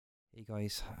Hey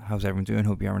guys, how's everyone doing?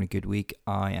 Hope you're having a good week.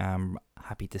 I am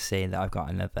happy to say that I've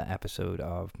got another episode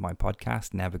of my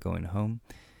podcast, Never Going Home.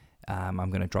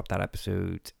 I'm going to drop that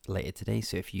episode later today,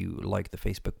 so if you like the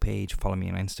Facebook page, follow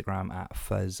me on Instagram at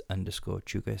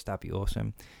fuzz_chukas, that'd be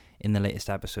awesome. In the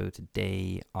latest episode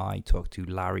today, I talked to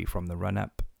Larry from The Run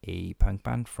Up, a punk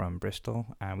band from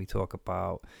Bristol, and we talk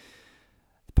about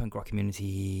punk rock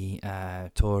community,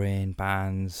 touring,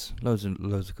 bands, loads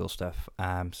of cool stuff.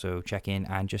 So check in,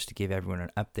 and just to give everyone an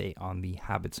update on the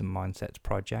Habits and Mindsets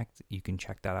project, you can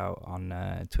check that out on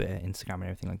Twitter, Instagram, and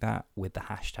everything like that with the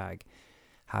hashtag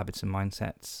Habits and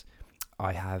Mindsets.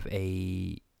 I have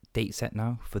a date set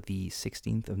now for the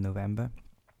 16th of November,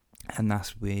 and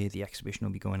that's where the exhibition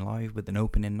will be going live with an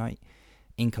opening night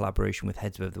in collaboration with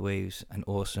Heads Above the Waves, an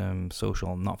awesome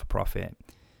social not-for-profit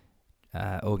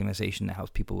organization that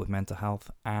helps people with mental health.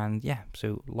 And yeah,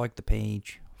 so like the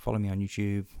page, follow me on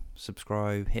YouTube,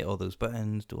 subscribe, hit all those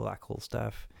buttons, do all that cool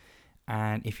stuff.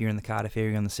 And if you're in the Cardiff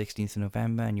area on the 16th of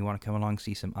November and you want to come along,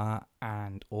 see some art,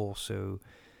 and also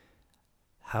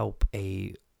help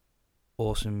a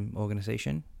awesome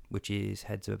organization which is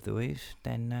Heads Above the Waves,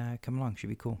 then come along, should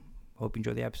be cool. Hope you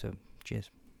enjoy the episode. Cheers.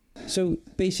 So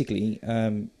basically,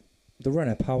 the Run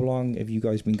Up, how long have you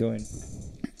guys been going?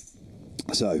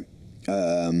 So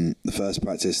the first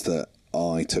practice that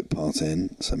I took part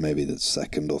in, so maybe the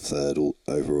second or third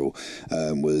overall,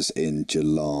 was in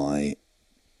July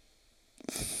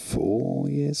 4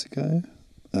 years ago.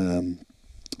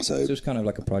 So it's kind of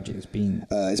like a project that's been...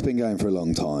 it's been going for a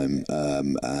long time,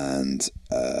 and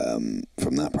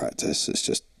from that practice, it's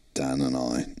just Dan and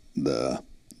I that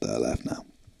are left now.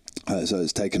 So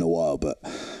it's taken a while, but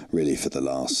really for the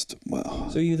last...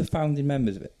 So you're the founding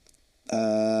members of it?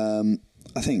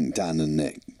 I think Dan and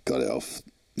Nick got it off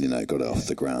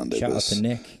the ground. Shout out to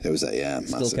Nick. It was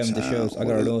still coming to shows. I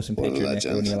got an awesome picture of Nick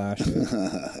on your last show.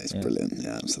 It's brilliant.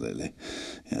 Yeah, absolutely.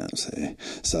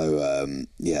 So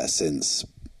since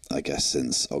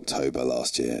October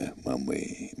last year, when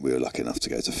we were lucky enough to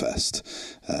go to Fest,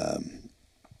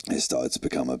 it started to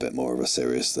become a bit more of a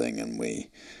serious thing, and we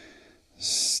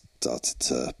started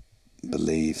to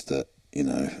believe that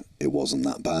it wasn't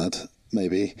that bad.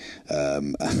 Maybe,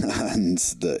 and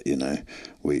that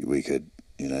we could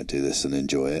do this and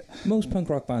enjoy it. Most punk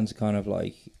rock bands are kind of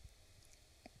like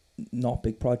not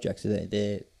big projects.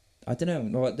 They I don't know.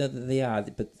 No, they are,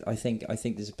 but I think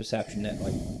there's a perception that,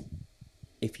 like,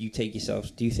 if you take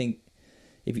yourself, do you think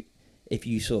if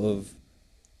you sort of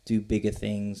do bigger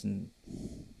things, and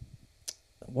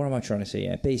what am I trying to say?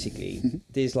 Yeah, basically,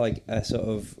 there's like a sort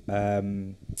of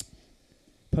punk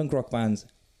rock bands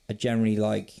are generally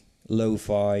like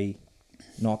lo-fi,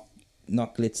 not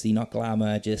glitzy, not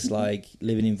glamour, just like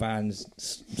living in vans,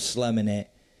 slumming it.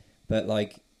 But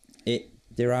like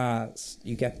there are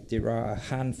a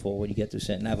handful when you get to a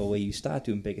certain level where you start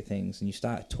doing bigger things and you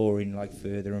start touring like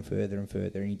further and further and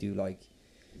further, and you do like,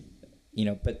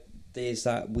 but there's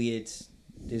that weird,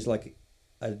 there's like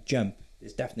a jump.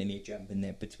 There's definitely a jump in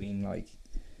there between like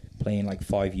playing like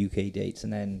 5 UK dates,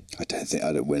 and then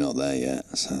we're not there yet,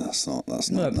 so that's not a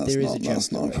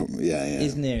problem. Yeah.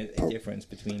 Isn't there a difference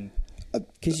between,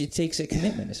 because it takes a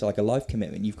commitment? It's like a life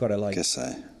commitment. You've got to like, I guess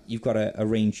so. You've got to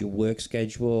arrange your work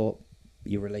schedule,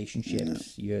 your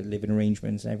relationships, your living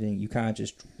arrangements, and everything. You can't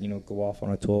just go off on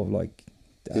a tour like.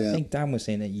 I think Dan was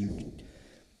saying that you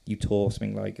tour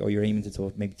something like, or you're aiming to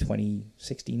tour maybe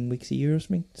 16 weeks a year or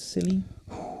something silly.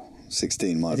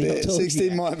 16 might be it.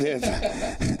 16 might be it.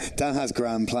 Dan has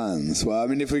grand plans. Well, I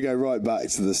mean, if we go right back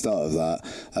to the start of that,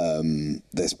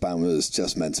 this band was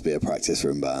just meant to be a practice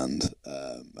room band,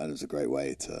 and it was a great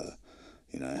way to,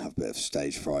 have a bit of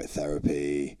stage fright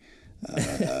therapy. Love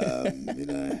a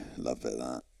bit of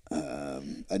that.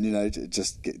 And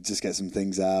just get some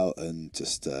things out and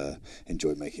just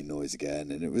enjoy making noise again.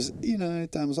 And it was,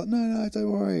 Dan was like, no,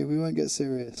 don't worry, we won't get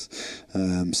serious.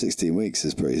 16 weeks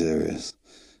is pretty serious.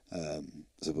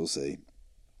 So we'll see.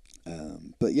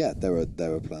 But yeah, there are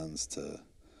plans to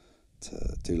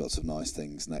do lots of nice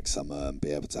things next summer and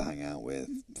be able to hang out with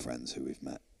friends who we've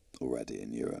met already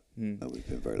in Europe. We've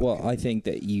been very lucky. Well, I think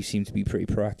that you seem to be pretty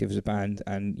proactive as a band,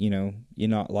 and you're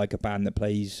not like a band that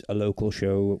plays a local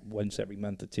show once every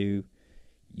month or two.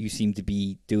 You seem to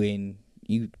be doing.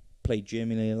 You played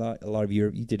Germany a lot of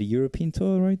Europe. You did a European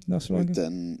tour, right? Not so long ago.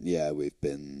 We've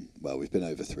been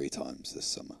over 3 times this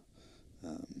summer.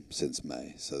 Since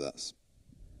May, so it's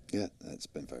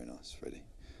been very nice, really.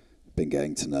 Been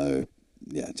getting to know,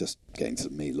 just getting to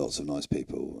meet lots of nice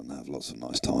people and have lots of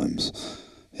nice times.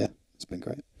 Yeah, it's been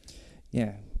great.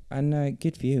 Yeah, and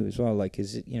good for you as well. Like,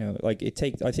 is it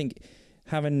I think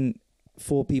having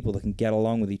 4 people that can get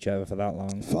along with each other for that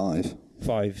long. 5.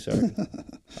 5, sorry.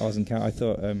 I wasn't counting. I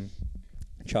thought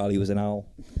Charlie was an owl.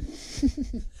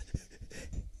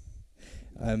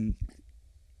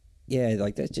 Yeah,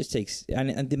 like that just takes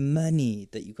and the money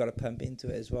that you've got to pump into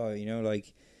it as well. You know,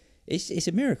 like it's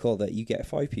a miracle that you get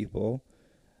 5 people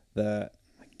that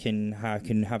can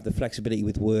have the flexibility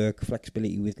with work,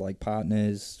 flexibility with like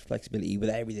partners, flexibility with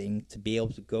everything to be able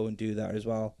to go and do that as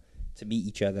well, to meet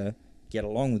each other, get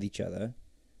along with each other,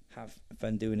 have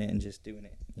fun doing it, and just doing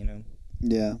it. You know.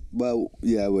 Yeah, well,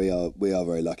 yeah, we are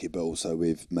very lucky, but also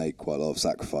we've made quite a lot of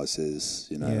sacrifices.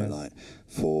 You know, like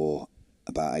for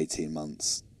about 18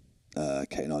 months.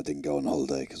 Kate and I didn't go on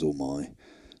holiday because all my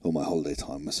holiday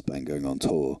time was spent going on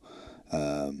tour,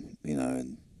 you know,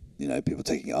 and you know people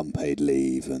taking unpaid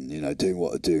leave and you know doing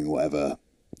whatever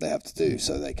they have to do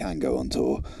so they can go on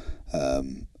tour,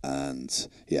 and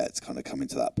yeah, it's kind of coming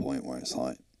to that point where it's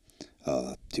like,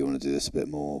 do you want to do this a bit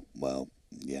more? Well,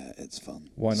 yeah, it's fun.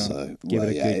 Why not? So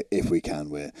if we can,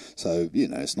 you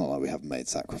know, it's not like we haven't made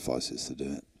sacrifices to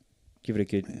do it. Give it a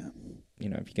good, you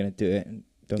know, if you're gonna do it.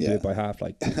 Don't do it by half,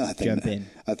 like jump in.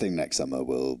 I think next summer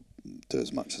we'll do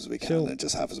as much as we can and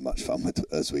just have as much fun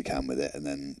as we can with it, and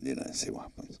then, you know, see what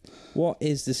happens. What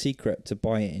is the secret to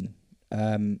buying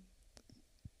a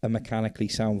mechanically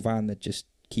sound van that just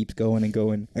keeps going and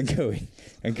going and going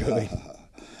and going?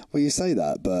 Well, you say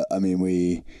that, but I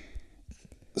mean,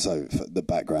 so the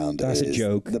background That's a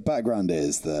joke. The background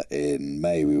is that in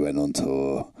May we went on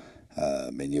tour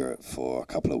in Europe for a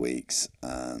couple of weeks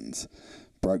and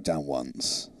broke down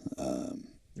once.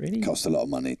 Really? Cost a lot of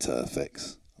money to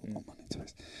fix.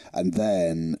 And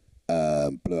then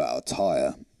blew out a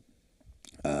tyre,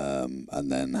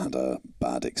 and then had a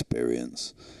bad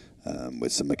experience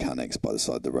with some mechanics by the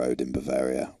side of the road in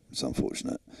Bavaria. It's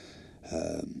unfortunate.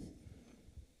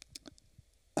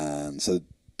 And so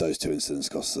those 2 incidents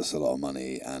cost us a lot of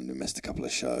money, and we missed a couple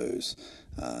of shows,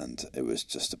 and it was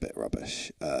just a bit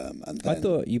rubbish. And then I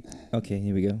thought you. Okay,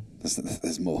 here we go.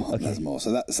 There's more. Okay. There's more.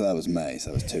 So that was May.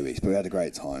 So that was 2 weeks, but we had a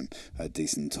great time. A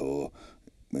decent tour.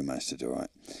 We managed to do all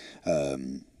right.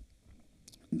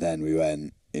 Then we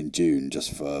went in June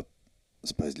just for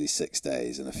supposedly 6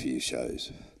 days and a few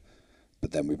shows,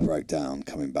 but then we broke down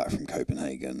coming back from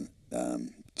Copenhagen,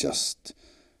 just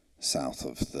south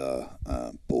of the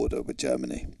border with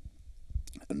Germany,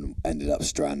 and ended up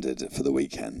stranded for the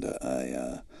weekend at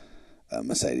a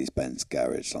Mercedes-Benz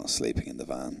garage, like sleeping in the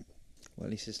van. Well,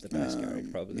 at least it's the best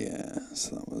garage, probably. Yeah,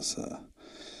 so that was...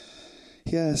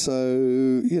 so,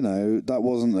 you know, that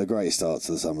wasn't a great start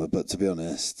to the summer, but to be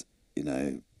honest, you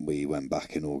know, we went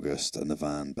back in August and the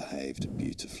van behaved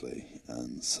beautifully,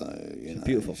 and so, you know...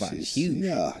 Beautiful van, it's huge.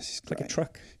 Yeah, she's great. Like a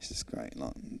truck. She's great.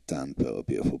 Like, Dan built a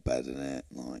beautiful bed in it,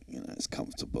 like, you know, it's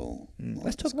comfortable. Like,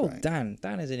 let's talk about Dan.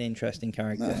 Dan is an interesting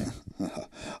character.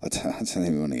 I don't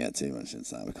think we want to get too much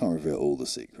into that. We can't reveal all the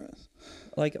secrets.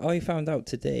 Like, I found out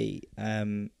today,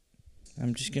 I'm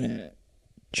just going to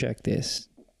check this,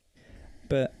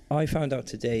 but I found out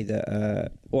today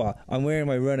that, I'm wearing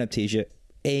my run-up t-shirt,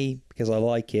 A, because I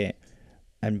like it,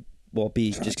 and,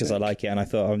 B, just because I like it, and I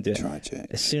thought I'm doing it.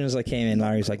 As soon as I came in,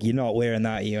 Larry was like, "You're not wearing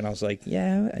that, you?" And I was like,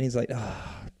 "Yeah," and he's like,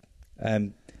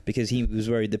 because he was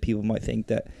worried that people might think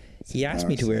that he asked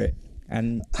me to wear it,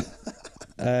 and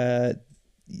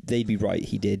they'd be right,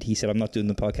 he did. He said, "I'm not doing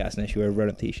the podcast unless you wear a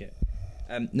run-up t-shirt."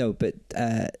 No, but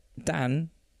Dan,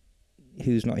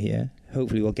 who's not here,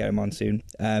 hopefully we'll get him on soon,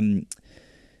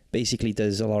 basically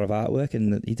does a lot of artwork,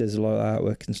 and he does a lot of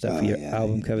artwork and stuff for your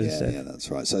album covers and stuff. Yeah,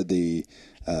 that's right. So he's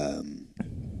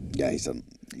done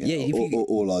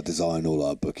all our design, all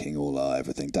our booking, all our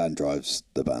everything. Dan drives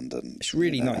the band, and it's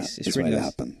really nice. It's really nice.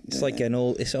 Happen. It's like an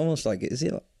old. It's almost like, is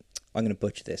it? I'm going to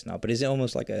butcher this now, but is it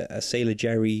almost like a Sailor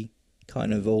Jerry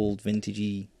kind of old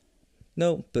vintagey?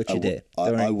 No, butchered it.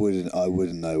 I wouldn't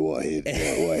know what he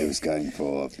was going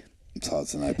for. It's hard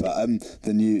to know, but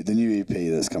the new EP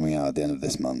that's coming out at the end of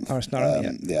this month. Oh, it's not out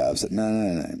yet. Yeah, I've said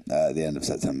no. At the end of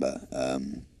September,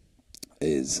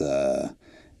 is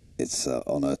it's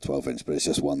on a 12-inch, but it's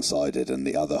just one-sided, and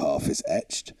the other half is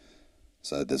etched.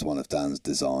 So there's one of Dan's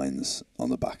designs on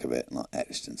the back of it, like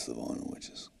etched into the vinyl, which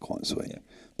is quite sweet. Yeah.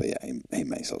 But yeah, he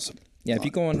makes lots of. Yeah, if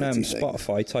you go on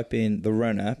Spotify, type in The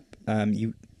Run Up,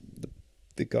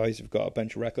 the guys have got a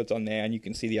bunch of records on there, and you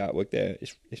can see the artwork there.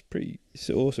 It's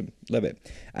awesome. Love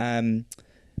it.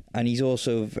 And he's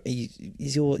also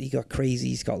he got crazy.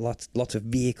 He's got lots of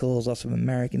vehicles, lots of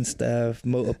American stuff,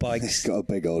 motorbikes. He's got a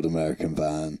big old American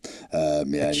van.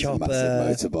 A chopper,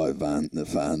 massive motorbike van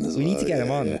as well. We need to get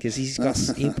him on because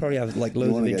he'll probably have like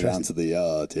loads of interest. Get down to the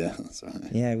yard. Yeah, that's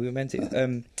right. Yeah, we were meant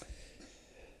to.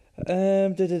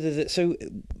 So,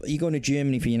 are you going to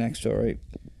Germany for your next tour, right?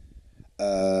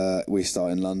 We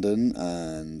start in London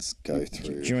and go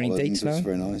through. Do you know any Holland, dates now? which is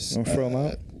very nice. I'll throw 'em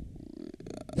out.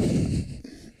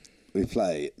 We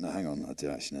play. No, hang on. I do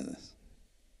actually know this.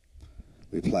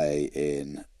 We play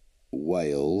in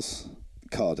Wales,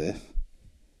 Cardiff,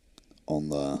 on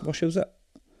the What show's that?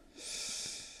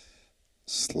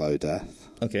 Slow Death.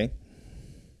 Okay.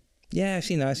 Yeah, I've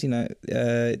seen that.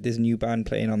 There's a new band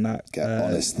playing on that.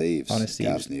 Honest Thieves. Honest Thieves.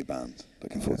 Gav's new band.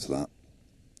 Looking forward to that.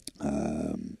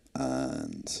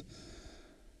 And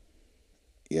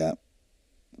yeah,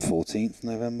 14th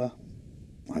November.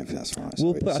 Hopefully that's right.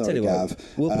 I'll tell you Gav.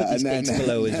 what. We'll put these dates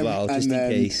below as well, just in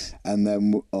case. And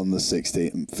then on the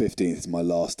 16th, 15th is my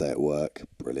last day at work.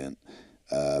 Brilliant.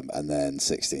 And then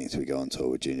 16th we go on tour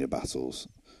with Junior Battles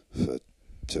for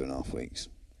 2.5 weeks.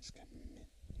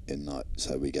 In night,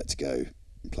 so we get to go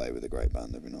and play with a great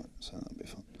band every night. So that'll be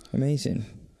fun. Amazing.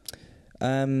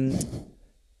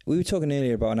 We were talking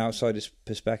earlier about an outsider's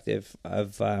perspective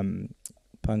of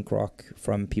punk rock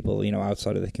from people,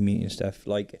 outside of the community and stuff.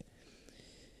 Like,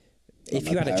 if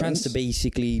you had a chance to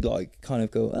basically, like, kind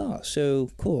of go, oh, so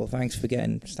cool, thanks for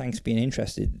being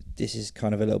interested. This is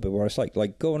kind of a little bit what it's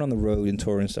like going on the road and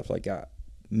touring and stuff like that,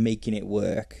 making it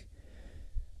work.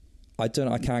 I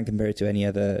can't compare it to any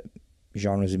other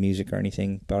genres of music or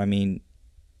anything, but I mean,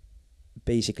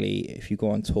 basically, if you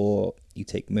go on tour, you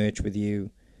take merch with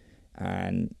you,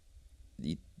 and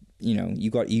you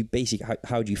basically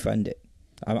how do you fund it?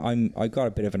 I got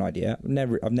a bit of an idea.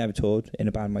 I've never toured in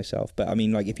a band myself, but I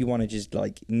mean, like, if you want to just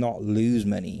like not lose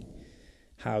money,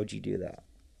 how do you do that?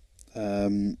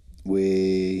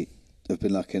 We have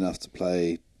been lucky enough to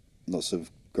play lots of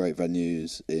great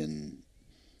venues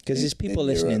because there's people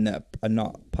listening that are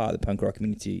not part of the punk rock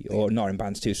community or not in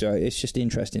bands too, so it's just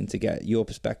interesting to get your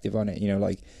perspective on it.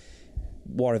 Like,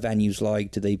 what are venues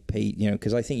like? Do they pay?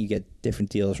 Because I think you get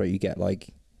different deals, right? You get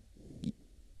like,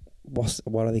 what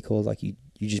are they called? Like, you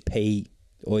just pay,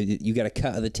 or you get a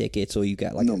cut of the tickets, or you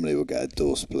get like normally we'll get a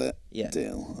door split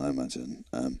deal, I imagine.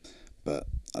 But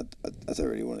I don't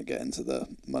really want to get into the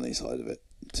money side of it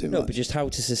too much. No, but just how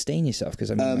to sustain yourself,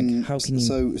 because I mean, like, how can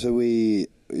you? So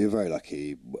you're very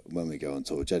lucky when we go on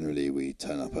tour. Generally, we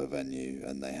turn up at a venue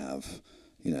and they have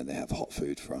hot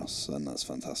food for us, and that's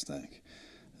fantastic.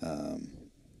 And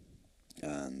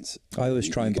I always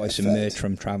try and buy some merch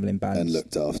from travelling bands and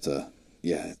looked after.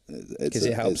 Yeah,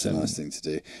 it's a nice thing to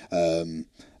do.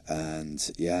 And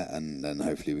then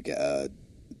hopefully we get a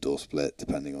door split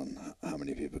depending on how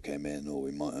many people came in, or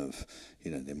we might have,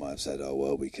 they might have said, oh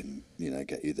well, we can,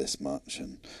 get you this much,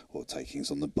 or takings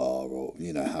on the bar, or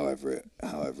however it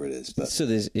is. But so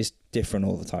it's different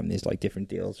all the time. There's like different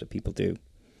deals that people do.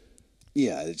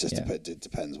 Yeah, it just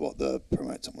depends what the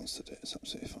promoter wants to do. It's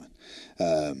absolutely fine.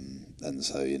 And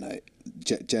so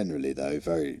generally though,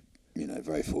 very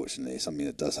fortunately, something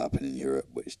that does happen in Europe,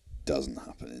 which doesn't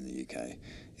happen in the UK,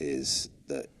 is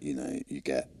that you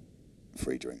get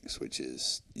free drinks, which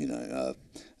is a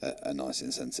nice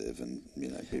incentive, and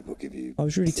people give you. I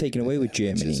was really taken away with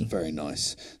Germany. Which is very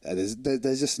nice. There's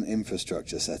just an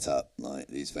infrastructure set up, like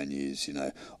these venues,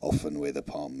 often with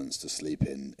apartments to sleep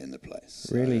in the place.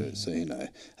 Really. So and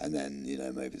then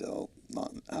maybe they'll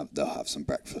have some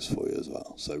breakfast for you as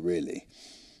well. So really,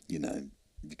 you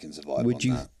can survive.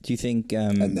 Do you think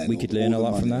we could learn a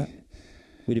lot from that?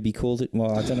 Would it be called?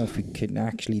 Well, I don't know if we could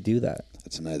actually do that. I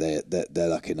don't know. They're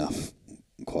lucky enough,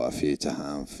 quite a few, to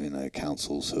have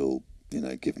councils who'll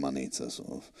give money to sort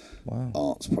of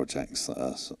arts projects that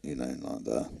are like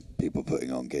the people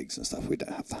putting on gigs and stuff. We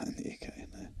don't have that in the UK.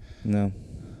 No.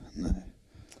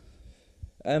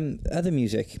 Other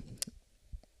music.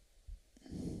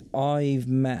 I've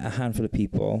met a handful of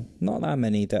people, not that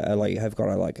many, that are like have got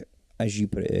a, like, as you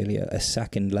put it earlier, a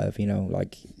second love.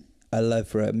 Like a love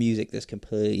for a music that's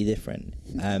completely different.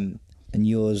 And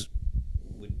yours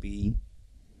would be.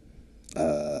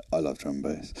 I love drum and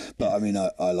bass, but I mean,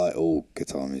 I like all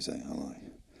guitar music. I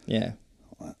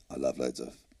love loads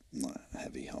of like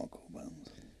heavy hardcore bands,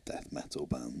 death metal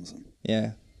bands, and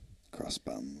crust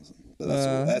bands.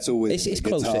 But that's all with it's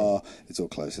guitar. Close. It's all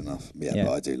close enough. Yeah,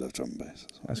 but I do love drum and bass.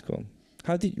 Well. That's cool.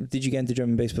 How did you get into drum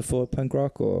and bass before punk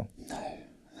rock, or?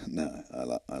 No, I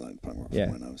like punk rock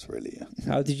from when I was really young.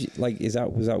 How did you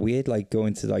was that weird, like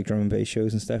going to like drum and bass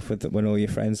shows and stuff when all your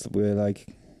friends were like?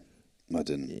 I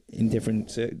didn't. In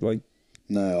different like.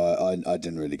 No, I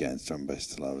didn't really get into drum and bass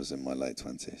till I was in my late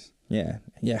 20s. Yeah.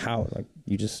 How like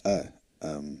you just?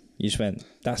 You just went.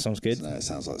 That sounds good. No, it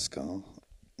sounds like ska.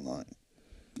 Like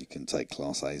you can take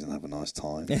class A's and have a nice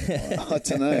time. I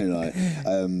don't know. Like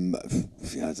I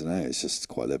don't know. It's just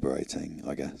quite liberating,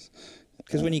 I guess.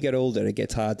 Because when you get older, it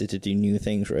gets harder to do new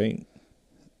things, right?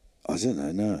 I don't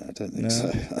know. No, I don't think so.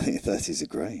 I think 30s are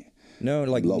great. No,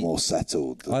 like a lot more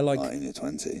settled than I like in your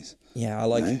 20s. Yeah, I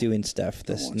like doing stuff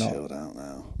that's not chilled out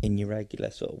now in your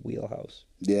regular sort of wheelhouse.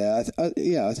 Yeah,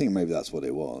 I think maybe that's what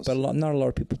it was. But not a lot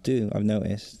of people do. I've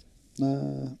noticed.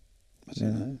 No, I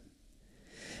don't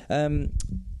know.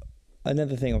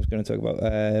 Another thing I was going to talk about.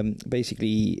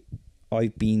 Basically,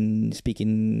 I've been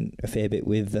speaking a fair bit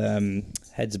with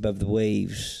Heads Above the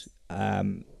Waves.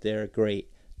 They're a great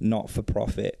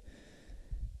not-for-profit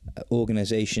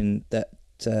organisation that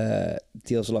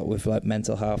deals a lot with like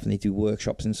mental health, and they do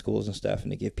workshops in schools and stuff,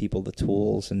 and they give people the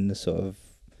tools and the sort of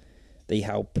they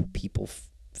help people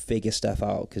figure stuff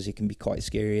out, because it can be quite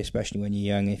scary, especially when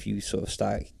you're young, if you sort of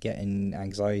start getting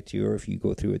anxiety or if you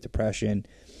go through a depression.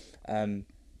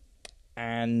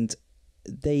 And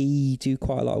they do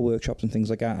quite a lot of workshops and things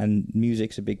like that, and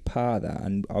music's a big part of that.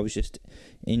 And I was just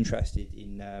interested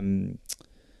in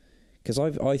because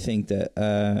I think that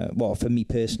well, for me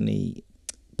personally,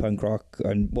 punk rock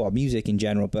and music in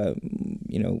general, but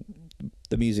you know,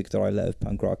 the music that I love,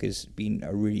 punk rock, has been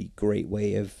a really great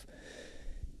way of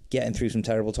getting through some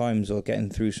terrible times or getting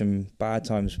through some bad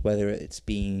times, whether it's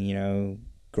been, you know,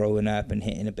 growing up and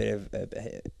hitting a bit of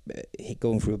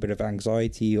going through a bit of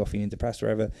anxiety or feeling depressed or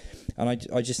whatever. And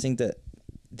I just think that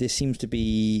this seems to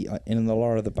be in a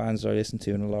lot of the bands that I listen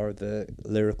to and a lot of the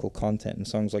lyrical content and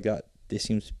songs like that, there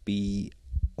seems to be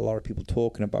a lot of people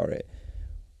talking about it,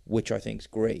 which I think is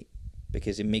great,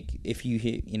 because if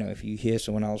you hear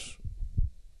someone else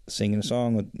singing a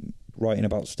song or writing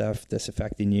about stuff that's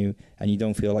affecting you and you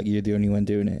don't feel like you're the only one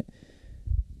doing it,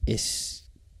 it's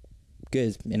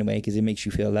good in a way, because it makes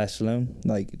you feel less alone.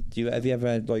 Like, have you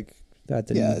ever like that?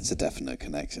 Yeah, it's a definite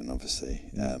connection, obviously.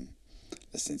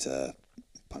 Listening to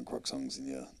punk rock songs in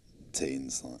your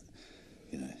teens, like,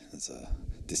 you know, there's a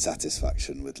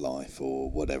dissatisfaction with life or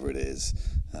whatever it is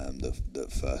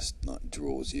that first like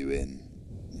draws you in.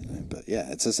 You know, but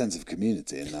yeah, it's a sense of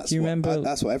community, and that's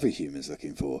that's what every human's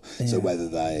looking for. Yeah. So whether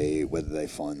they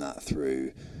find that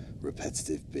through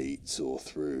repetitive beats or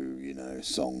through, you know,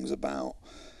 songs about,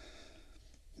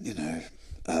 you know,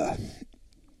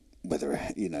 whether,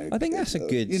 you know, I think that's a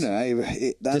good, you know,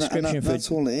 description. That's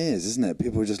all it is, isn't it?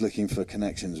 People are just looking for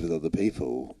connections with other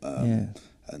people.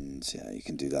 And yeah, you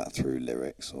can do that through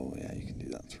lyrics, or you can do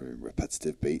that through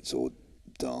repetitive beats or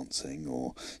dancing,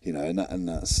 or, you know, and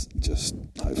that's just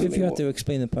hopefully. If you had to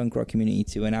explain the punk rock community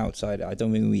to an outsider, I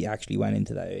don't think we actually went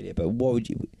into that earlier, but what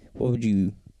would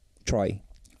you try?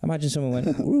 Imagine someone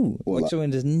went, ooh, like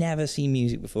someone has never seen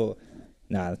music before.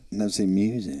 Nah, never seen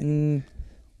music.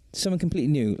 Someone completely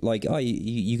new, like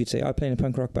you could say, I play in a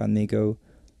punk rock band, and they go,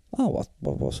 oh,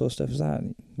 what sort of stuff is that?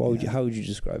 How would you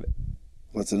describe it?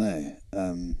 I don't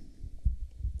know.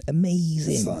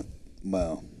 Amazing. It's like,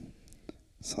 well,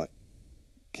 it's like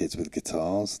kids with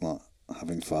guitars, like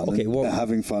having fun. Okay,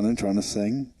 having fun and trying to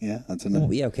sing. Yeah, I don't know.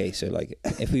 Oh, yeah, okay. So, like,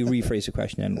 if we rephrase the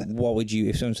question, then what would you?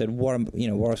 If someone said, what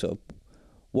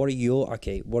are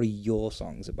your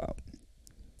songs about?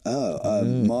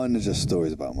 Mine are just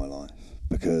stories about my life,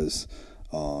 because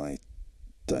I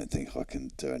don't think I can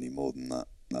do any more than that.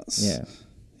 That's You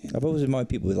know. I've always admired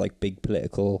people with like big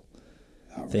political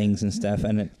things and stuff,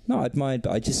 and not admired,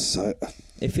 but I just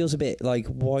it feels a bit like,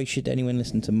 why should anyone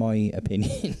listen to my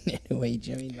opinion in a way?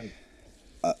 Do you know what I mean?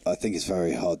 Like, I think it's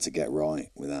very hard to get right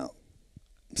without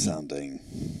sounding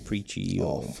preachy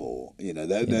off, or you know,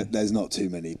 there's not too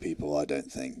many people, I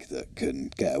don't think, that can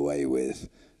get away with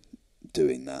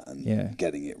doing that and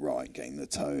getting it right, getting the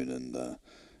tone and the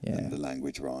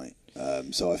language right.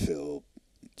 So I feel.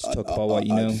 Just talk about what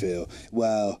you know.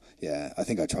 I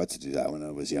think I tried to do that when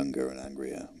I was younger and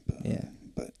angrier.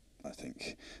 But I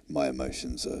think my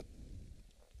emotions are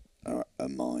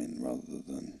mine, rather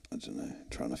than, I don't know,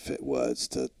 trying to fit words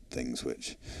to things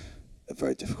which are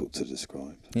very difficult to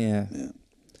describe. Yeah.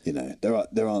 You know,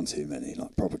 there aren't too many,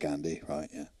 like Propaganda, right?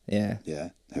 Yeah.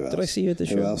 Who else? Did I see you at the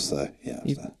show? Who else though? Yeah, I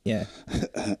was there. Yeah.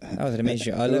 That was an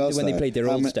amazing show. I loved it when they played their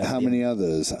old stuff. How many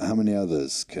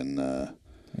others can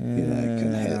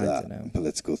can hit that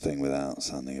political thing without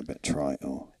sounding a bit trite,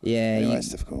 or it's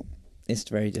difficult. It's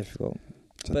very difficult.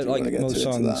 So but like most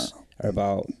songs are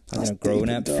about growing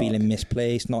up, feeling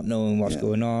misplaced, not knowing what's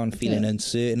going on, feeling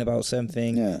uncertain about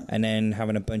something, and then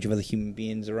having a bunch of other human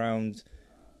beings around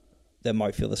that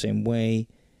might feel the same way,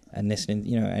 and listening,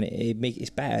 you know, and it's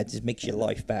bad. It just makes your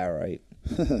life better, right?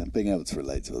 Being able to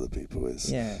relate to other people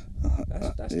is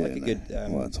that's like a good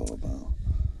what it's all about.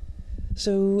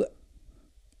 So.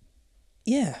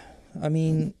 Yeah, I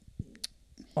mean,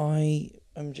 I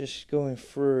am just going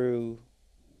through.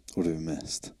 What have we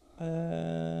missed?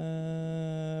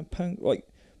 Punk, like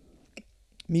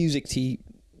music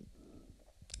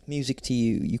music to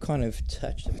you? You kind of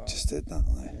touched I upon. just did that.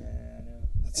 Like. Yeah, I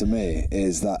know. To me,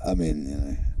 is that, I mean, you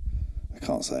know, I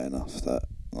can't say enough that,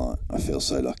 like, I feel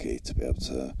so lucky to be able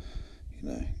to, you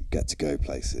know, get to go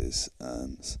places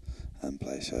and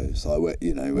play shows. Like,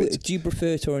 you know, Do you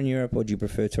prefer touring Europe or do you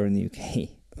prefer touring the UK?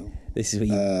 This is where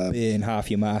you burn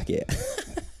half your market.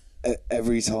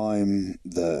 every time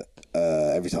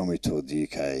we toured the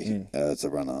UK to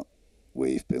run up,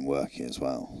 we've been working as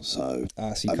well. So,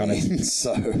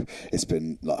 so it's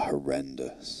been like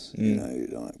horrendous. You know,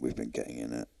 like we've been getting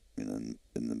in it, you know,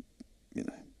 in the, you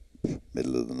know,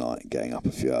 middle of the night, getting up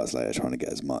a few hours later, trying to get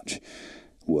as much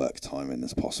work time in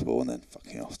as possible, and then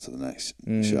fucking off to the next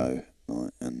show.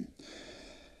 Right? And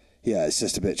yeah, it's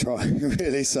just a bit trying,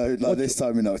 really. So, like this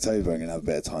time in October, I'm going to have a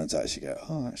bit of time to actually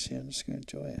go, actually, I'm just going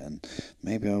to enjoy it. And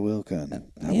maybe I will go and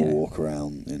have a walk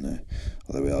around, you know,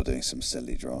 although we are doing some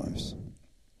silly drives.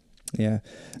 Yeah.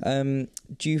 Do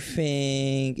you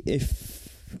think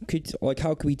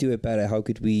how could we do it better? How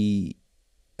could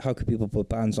people put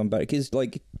bands on better? Because,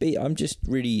 like, I'm just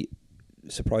really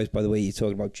surprised by the way you're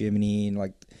talking about Germany and,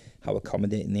 like, how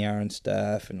accommodating they are and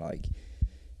stuff. And, like,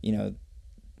 you know,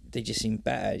 they just seem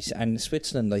better. And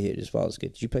Switzerland, I heard as well, is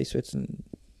good. Did you play Switzerland?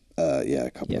 Yeah, a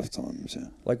couple of times. Yeah.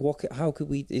 Like, how could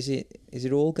we? Is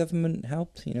it all government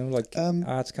helped? You know, like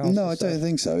arts council. No, I don't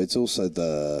think so. It's also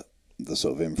the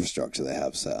sort of infrastructure they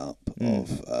have set up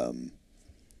of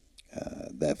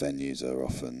their venues are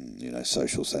often, you know,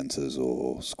 social centres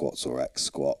or squats or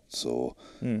ex-squats or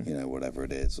you know, whatever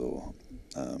it is, or.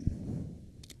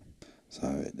 So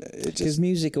it just, because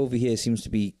music over here seems to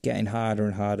be getting harder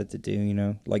and harder to do, you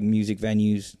know, like music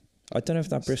venues. I don't know if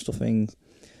that Bristol thing,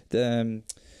 they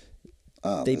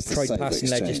tried passing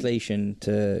legislation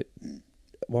to,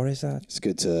 what is that? It's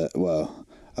good to, well,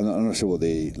 I'm not sure what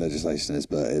the legislation is,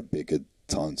 but it'd be a good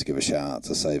time to give a shout out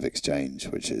to Save Exchange,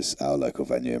 which is our local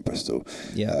venue in Bristol,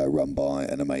 run by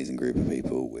an amazing group of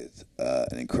people with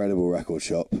an incredible record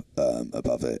shop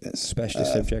above it. It's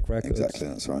Specialist Subject Records. Exactly,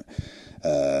 that's right.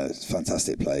 It's a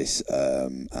fantastic place,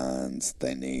 and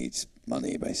they need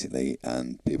money basically,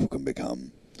 and people can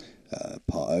become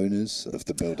part owners of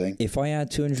the building. If I had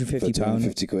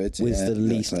 £250 was the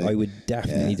least, I would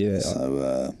definitely do it.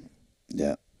 So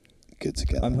good to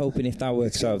get. I'm hoping if that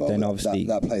works out, then obviously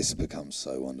that place has become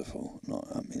so wonderful.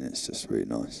 I mean, it's just really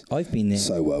nice. I've been there.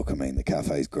 So welcoming. The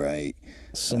cafe's great.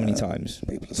 So many times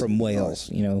from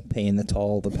Wales, you know, paying the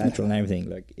toll, the petrol, and everything.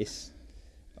 Like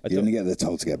you only get the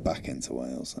toll to get back into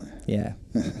Wales. So. Yeah.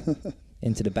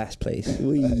 Into the best place. Is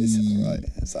it right?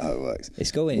 Is that how it works?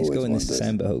 It's going this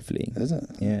December, hopefully. Is it?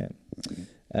 Yeah.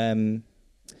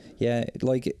 Yeah,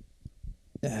 like,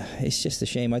 it's just a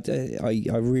shame. I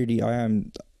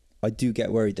do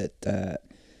get worried that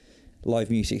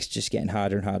live music's just getting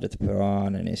harder and harder to put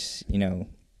on, and it's, you know,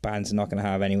 bands are not going to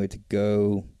have anywhere to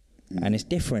go, and it's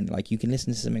different. Like, you can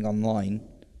listen to something online,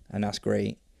 and that's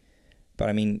great. But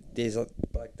I mean, there's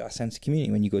like that sense of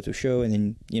community when you go to a show, and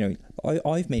then, you know,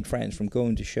 I've made friends from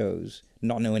going to shows,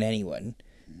 not knowing anyone,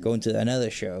 going to another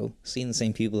show, seeing the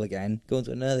same people again, going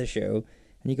to another show,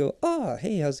 and you go, oh,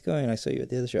 hey, how's it going? I saw you at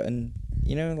the other show. And,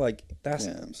 you know, like, that's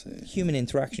human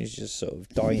interaction is just sort of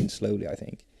dying slowly, I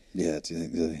think. Yeah, do you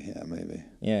think so? Yeah, maybe.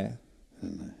 Yeah. I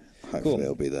don't know. Hopefully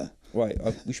it'll be there. Right,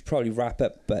 we should probably wrap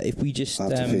up, but if we just... I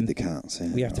have to feed the cats.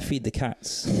 Yeah. We have to feed the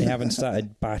cats. They haven't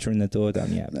started battering the door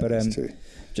down yet. No, but that's true.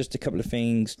 Just a couple of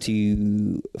things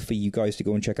for you guys to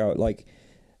go and check out. Like,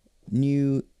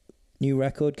 new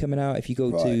record coming out. If you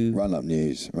go to... Run Up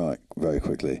News, right, very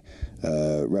quickly.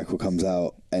 Record comes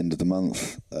out end of the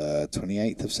month,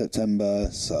 28th of September,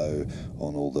 so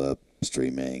on all the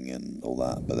streaming and all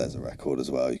that, but there's a record as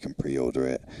well. You can pre-order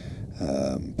it.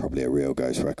 Probably at Real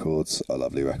Ghost Records, a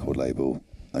lovely record label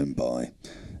owned by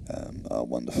our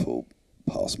wonderful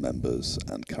past members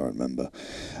and current member.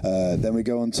 Then we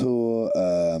go on tour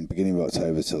beginning of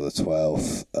October till the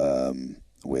 12th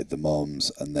with the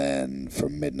Moms, and then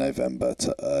from mid-November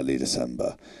to early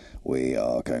December we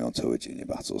are going on tour with Junior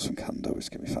Battles from Canada, which is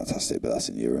going to be fantastic, but that's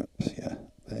in Europe. Yeah,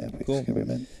 cool. It's going to be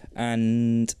mint.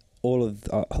 And all of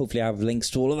hopefully I have links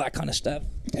to all of that kind of stuff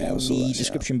in the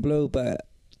description below, but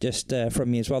just from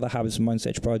me as well, the Habits and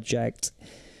Mindset project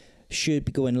should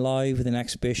be going live with an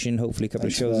exhibition, hopefully a couple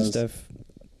of shows and stuff.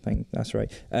 I think that's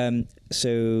right.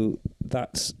 So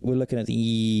we're looking at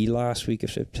the last week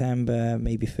of September,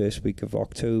 maybe first week of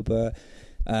October.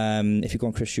 If you go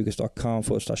on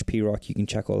chrisdugas.com/PRock, you can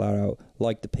check all that out.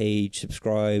 Like the page,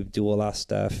 subscribe, do all that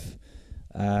stuff.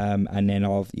 And then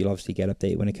you'll obviously get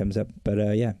updated when it comes up.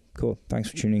 But yeah, cool. Thanks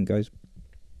for tuning in, guys.